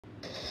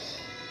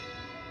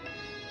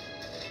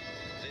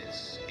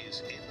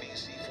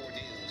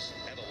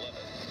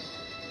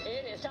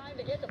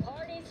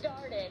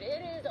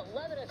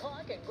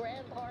o'clock at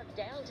Grand Park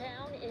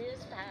downtown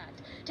is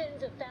packed.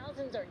 Tens of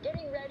thousands are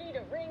getting ready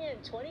to ring in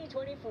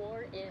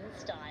 2024 in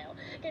style.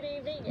 Good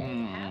evening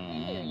and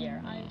Happy New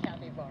Year. I'm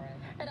Kathy Barron.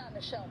 And I'm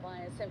Michelle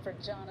Bias in for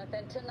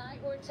Jonathan. Tonight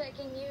we're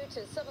taking you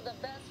to some of the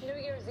best New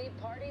Year's Eve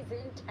parties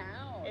in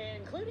town.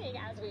 Including,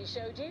 as we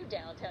showed you,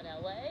 downtown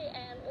LA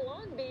and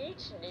Long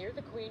Beach near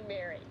the Queen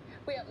Mary.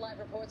 We have live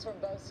reports from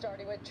both,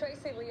 starting with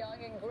Tracy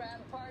Leong in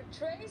Grand Park.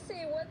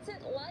 Tracy, what's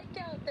it like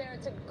out there?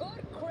 It's a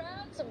good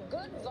crowd, some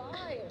good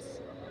vibes.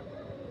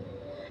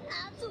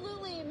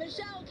 Absolutely,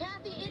 Michelle,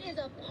 Kathy, it is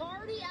a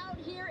party out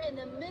here in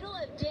the middle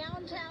of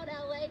downtown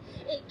LA.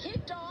 It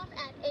kicked off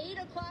at 8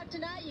 o'clock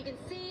tonight. You can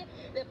see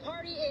the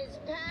party is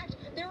packed.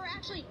 There are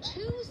actually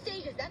 2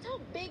 stages. That's how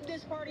big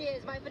this party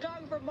is. My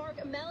photographer, Mark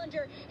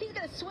Mellinger, he's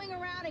going to swing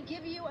around and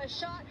give you a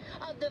shot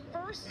of the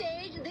first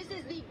stage. This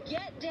is the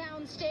Get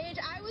Down stage.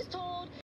 I was told